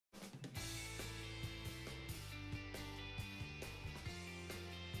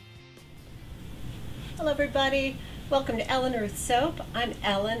Hello everybody, welcome to Ellen Ruth Soap. I'm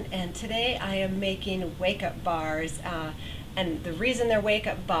Ellen and today I am making wake-up bars and the reason they're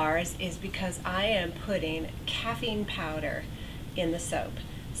wake-up bars is because I am putting caffeine powder in the soap.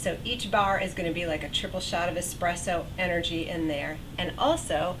 So each bar is going to be like a triple shot of espresso energy in there, and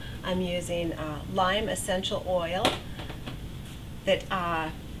also I'm using lime essential oil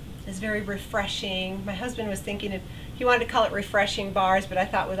that is very refreshing. My husband was thinking he wanted to call it refreshing bars, but I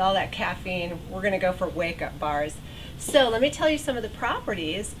thought with all that caffeine, we're going to go for wake-up bars. So let me tell you some of the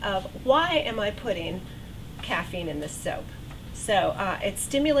properties of why am I putting caffeine in this soap. So it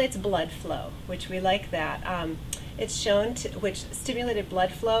stimulates blood flow, which we like that. It's shown to, which stimulated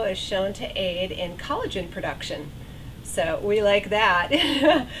blood flow is shown to aid in collagen production. So we like that.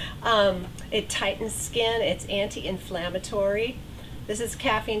 It tightens skin, it's anti-inflammatory. This is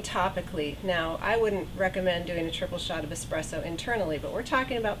caffeine topically. Now, I wouldn't recommend doing a triple shot of espresso internally, but we're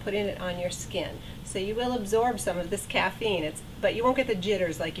talking about putting it on your skin. So you will absorb some of this caffeine, but you won't get the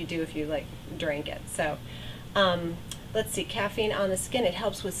jitters like you do if you drink it. So let's see, caffeine on the skin, it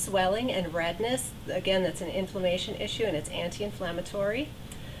helps with swelling and redness. Again, that's an inflammation issue and it's anti-inflammatory.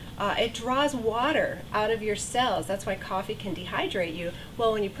 It draws water out of your cells. That's why coffee can dehydrate you.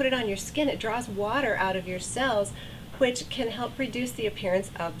 Well, when you put it on your skin, it draws water out of your cells, which can help reduce the appearance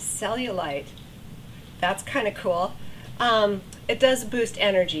of cellulite. That's kind of cool. It does boost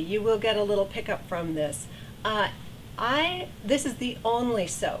energy. You will get a little pickup from this. This is the only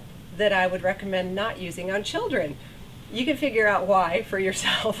soap that I would recommend not using on children. You can figure out why for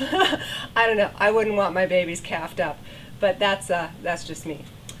yourself. I don't know. I wouldn't want my babies caffed up, but that's just me.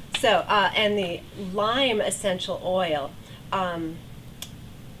 So, and the lime essential oil,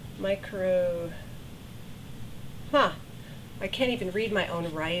 I can't even read my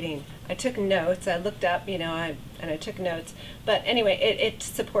own writing. I took notes, I looked up, and I took notes. But anyway, it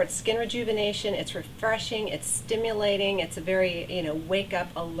supports skin rejuvenation, it's refreshing, it's stimulating, it's a very, wake up,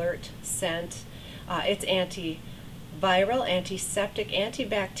 alert scent. It's antiviral, antiseptic,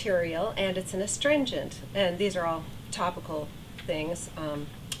 antibacterial, and it's an astringent. And these are all topical things.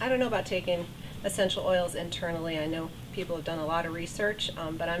 I don't know about taking essential oils internally. I know people have done a lot of research,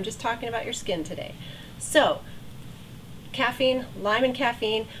 but I'm just talking about your skin today. So, caffeine, lime and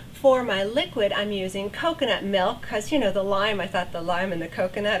caffeine. For my liquid, I'm using coconut milk because, the lime, I thought the lime and the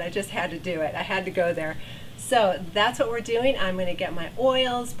coconut, I just had to do it. I had to go there. So that's what we're doing. I'm going to get my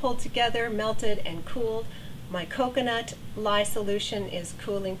oils pulled together, melted and cooled. My coconut lye solution is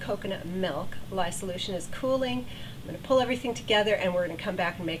cooling. Coconut milk lye solution is cooling. I'm going to pull everything together and we're going to come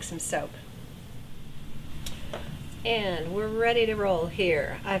back and make some soap. And we're ready to roll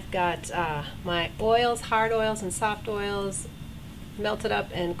here. I've got my oils, hard oils and soft oils, melted up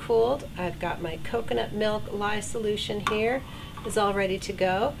and cooled. I've got my coconut milk lye solution here, is all ready to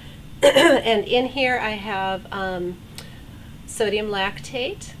go. And in here I have sodium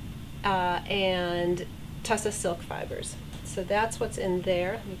lactate and tussa silk fibers. So that's what's in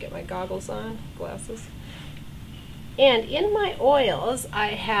there. Let me get my goggles on, glasses. And in my oils I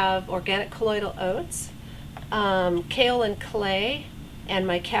have organic colloidal oats, kale and clay, and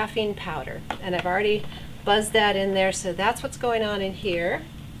my caffeine powder, and I've already buzzed that in there, so that's what's going on in here.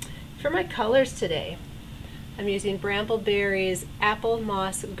 For my colors today, I'm using Brambleberry's Apple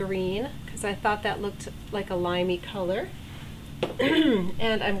Moss Green because I thought that looked like a limey color.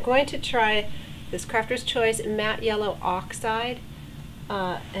 And I'm going to try this Crafter's Choice Matte Yellow Oxide,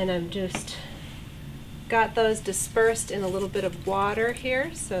 and I'm just got those dispersed in a little bit of water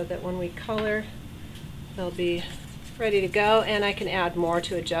here so that when we color they'll be ready to go, and I can add more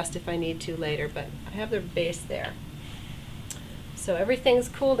to adjust if I need to later, but I have their base there. So everything's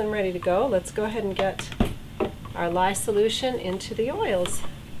cooled and ready to go. Let's go ahead and get our lye solution into the oils.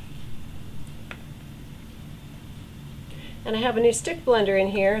 And I have a new stick blender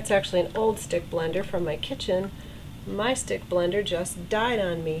in here. It's actually an old stick blender from my kitchen. My stick blender just died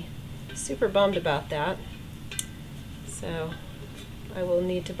on me. Super bummed about that. So I will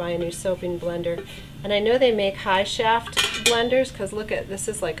need to buy a new soaping blender. And I know they make high shaft blenders because look at this,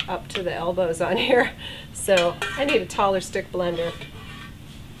 is like up to the elbows on here. So I need a taller stick blender.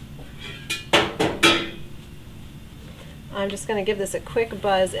 I'm just going to give this a quick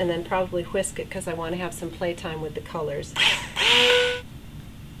buzz and then probably whisk it because I want to have some playtime with the colors.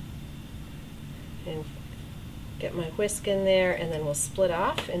 And get my whisk in there, and then we'll split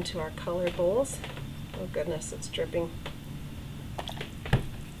off into our color bowls. Oh goodness, it's dripping.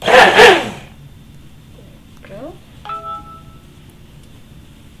 Go.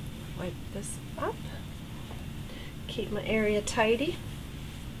 Wipe this up. Keep my area tidy.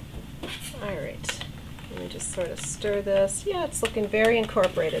 Alright. Let me just sort of stir this. Yeah, it's looking very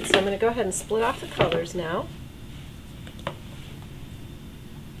incorporated. So I'm going to go ahead and split off the colors now.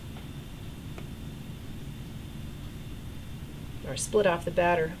 Or split off the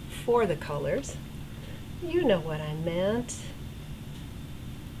batter for the colors. You know what I meant.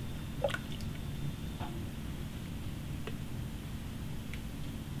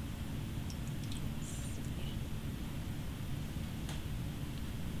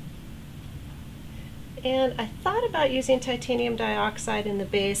 And I thought about using titanium dioxide in the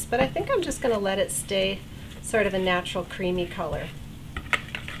base, but I think I'm just going to let it stay sort of a natural creamy color.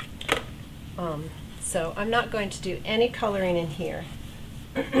 So I'm not going to do any coloring in here.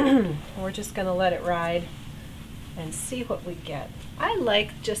 We're just going to let it ride and see what we get. I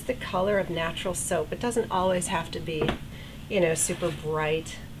like just the color of natural soap. It doesn't always have to be, you know, super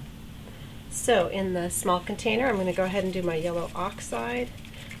bright. So in the small container, I'm going to go ahead and do my yellow oxide.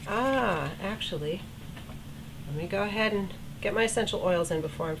 Actually, let me go ahead and get my essential oils in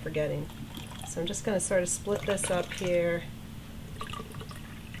before I'm forgetting. So I'm just going to sort of split this up here.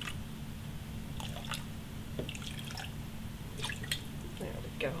 There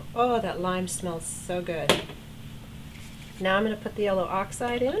we go. Oh, that lime smells so good. Now I'm going to put the yellow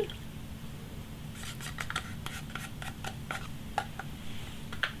oxide in.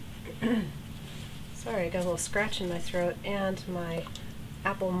 Sorry, I got a little scratch in my throat, and my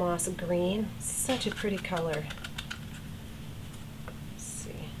apple moss green. Such a pretty color. Let's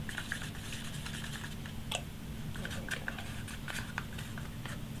see. There we go.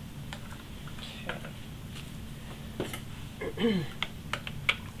 Okay.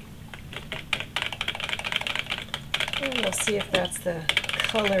 And we'll see if that's the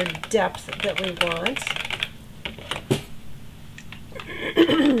color depth that we want.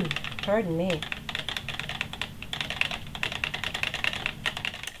 Pardon me.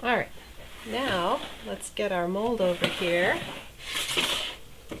 All right, now let's get our mold over here.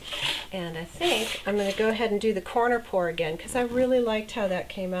 And I think I'm going to go ahead and do the corner pour again, because I really liked how that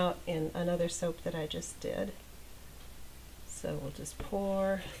came out in another soap that I just did. So we'll just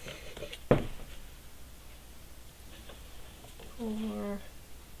pour, pour,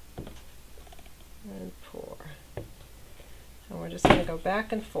 and pour. And we're just going to go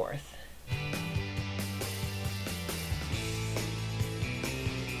back and forth.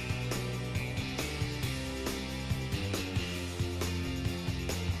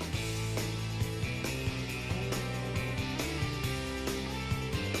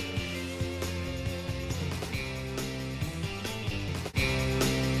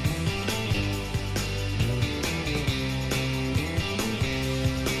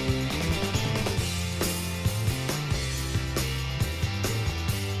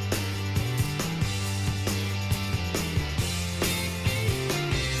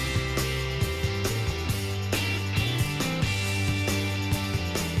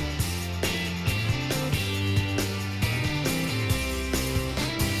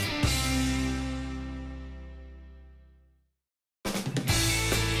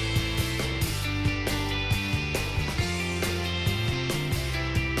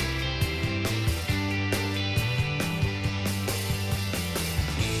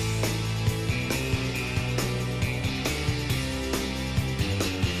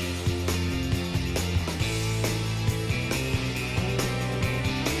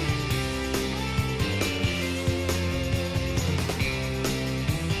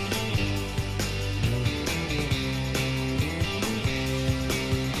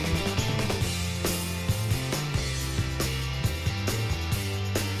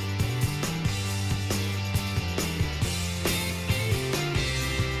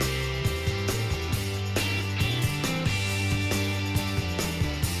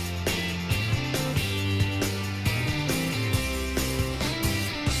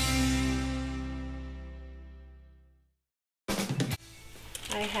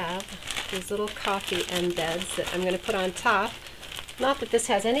 I have these little coffee embeds that I'm going to put on top. Not that this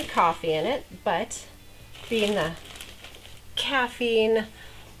has any coffee in it, but being the caffeine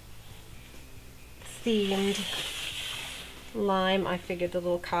themed lime, I figured the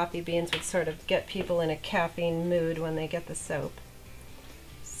little coffee beans would sort of get people in a caffeine mood when they get the soap.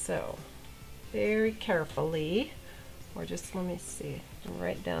 So very carefully, or just let me see,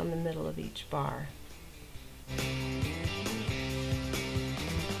 right down the middle of each bar.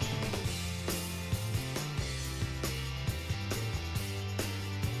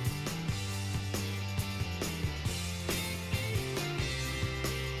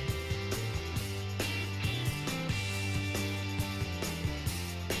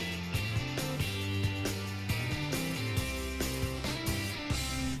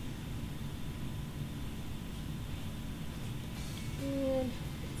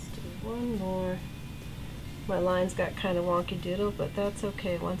 My lines got kind of wonky doodle, but that's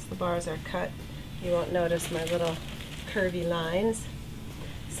okay. Once the bars are cut, you won't notice my little curvy lines.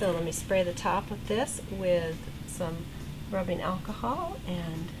 So let me spray the top of this with some rubbing alcohol,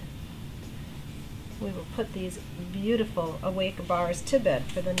 and we will put these beautiful awake bars to bed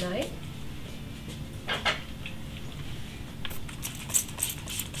for the night.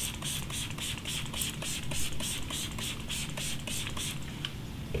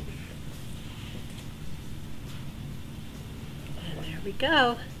 And there we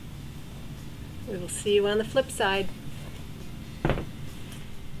go. We will see you on the flip side.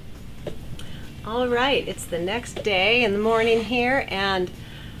 All right, it's the next day in the morning here, and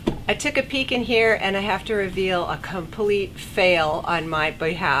I took a peek in here and I have to reveal a complete fail on my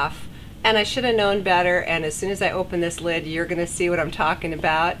behalf. And I should have known better, and as soon as I open this lid, you're gonna see what I'm talking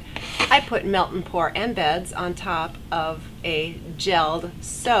about. I put melt and pour embeds on top of a gelled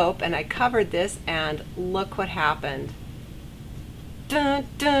soap, and I covered this, and look what happened. Dun,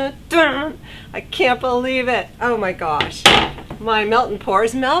 dun, dun. I can't believe it. Oh my gosh. My melt and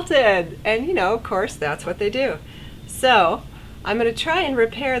pours melted. And you know, of course, that's what they do. So I'm going to try and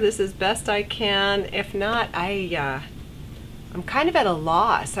repair this as best I can. If not, I'm kind of at a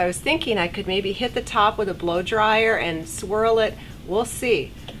loss. I was thinking I could maybe hit the top with a blow dryer and swirl it. We'll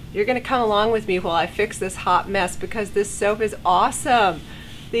see. You're going to come along with me while I fix this hot mess, because this soap is awesome.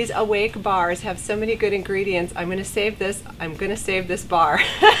 These awake bars have so many good ingredients. I'm going to save this. I'm going to save this bar.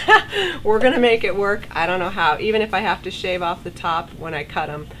 We're going to make it work. I don't know how. Even if I have to shave off the top when I cut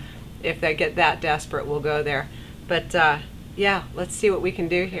them. If I get that desperate, we'll go there. But yeah, let's see what we can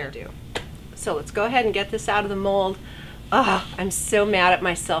do here. So let's go ahead and get this out of the mold. Oh, I'm so mad at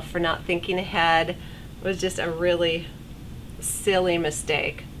myself for not thinking ahead. It was just a really silly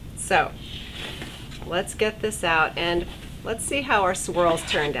mistake. So let's get this out, and let's see how our swirls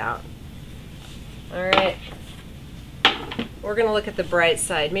turned out. All right, we're gonna look at the bright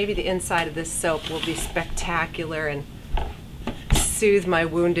side. Maybe the inside of this soap will be spectacular and soothe my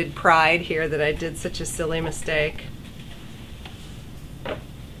wounded pride here that I did such a silly mistake.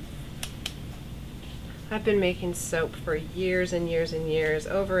 I've been making soap for years and years and years,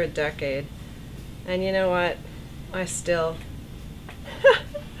 over a decade. And you know what? I still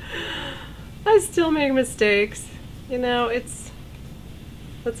make mistakes. You know, it's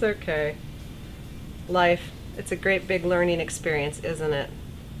okay. Life, it's a great big learning experience, isn't it?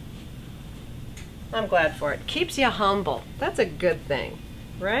 I'm glad for it. Keeps you humble. That's a good thing,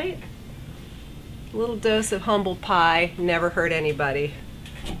 right? A little dose of humble pie never hurt anybody.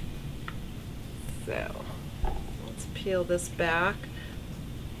 So, let's peel this back.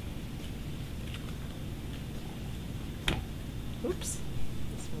 Oops.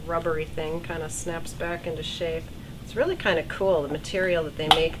 This rubbery thing kind of snaps back into shape. It's really kind of cool. The material that they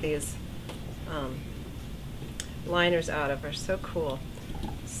make these liners out of are so cool.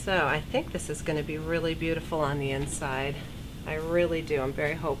 So I think this is going to be really beautiful on the inside. I really do. I'm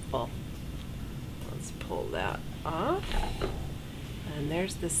very hopeful. Let's pull that off. And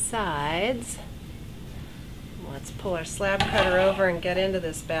there's the sides. Let's pull our slab cutter over and get into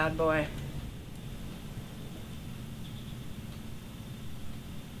this bad boy.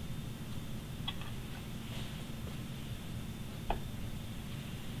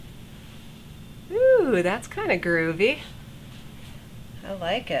 Ooh, that's kind of groovy. I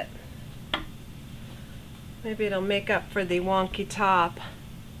like it. Maybe it'll make up for the wonky top.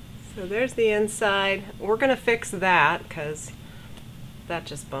 So there's the inside. We're going to fix that because that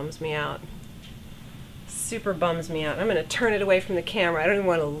just bums me out. Super bums me out. I'm going to turn it away from the camera. I don't even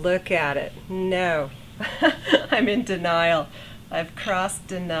want to look at it. No. I'm in denial. I've crossed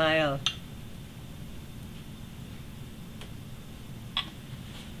denial.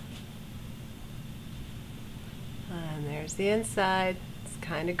 And there's the inside. It's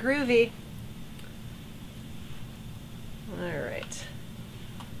kind of groovy. All right.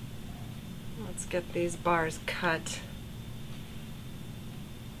 Let's get these bars cut.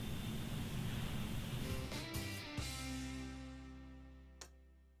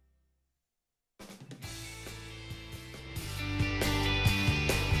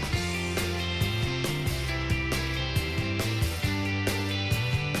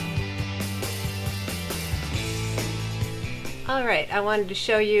 Alright, I wanted to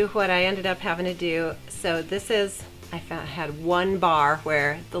show you what I ended up having to do. So this is, I had one bar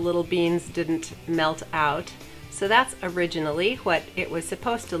where the little beans didn't melt out. So that's originally what it was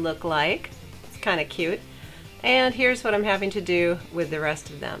supposed to look like. It's kind of cute. And here's what I'm having to do with the rest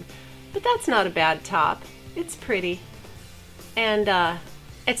of them. But that's not a bad top. It's pretty. And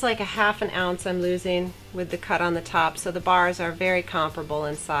it's like a ½ ounce I'm losing with the cut on the top, so the bars are very comparable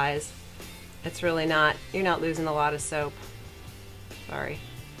in size. It's really not. You're not losing a lot of soap. Sorry.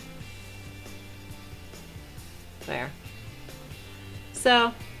 There.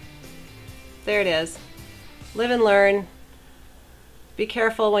 So, there it is. Live and learn. Be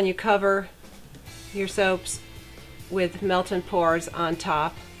careful when you cover your soaps with melt and pours on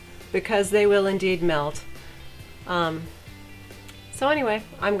top, because they will indeed melt. So anyway,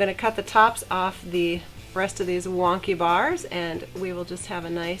 I'm going to cut the tops off the rest of these wonky bars, and we will just have a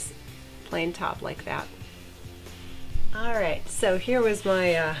nice plain top like that. Alright, so here was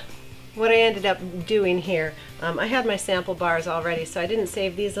my what I ended up doing here. I had my sample bars already, so I didn't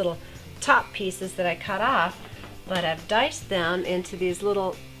save these little top pieces that I cut off, but I've diced them into these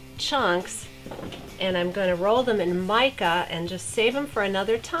little chunks, and I'm going to roll them in mica and just save them for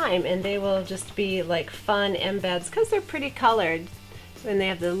another time, and they will just be like fun embeds because they're pretty colored and they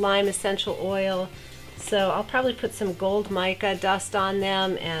have the lime essential oil. So I'll probably put some gold mica dust on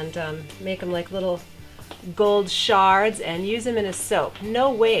them and make them like little gold shards and use them in a soap.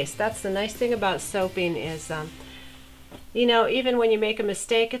 No waste. That's the nice thing about soaping is you know, even when you make a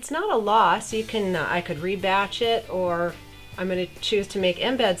mistake, it's not a loss. You can I could rebatch it, or I'm going to choose to make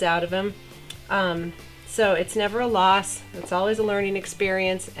embeds out of them. So it's never a loss. It's always a learning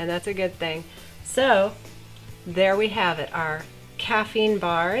experience, and that's a good thing. So there we have it, our caffeine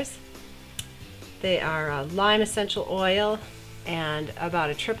bars. They are lime essential oil and about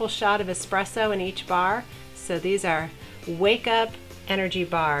a triple shot of espresso in each bar. So these are Wake Up Energy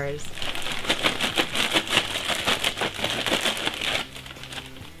Bars.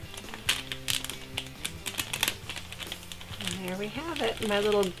 And there we have it, my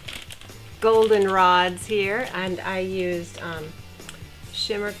little golden rods here, and I used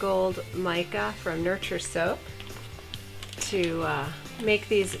Shimmer Gold Mica from Nurture Soap to make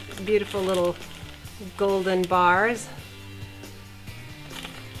these beautiful little golden bars.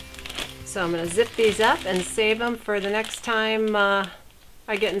 So I'm going to zip these up and save them for the next time I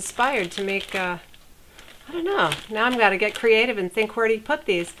get inspired to make, I don't know, now I've got to get creative and think where to put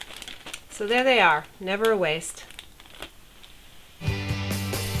these. So there they are, never a waste.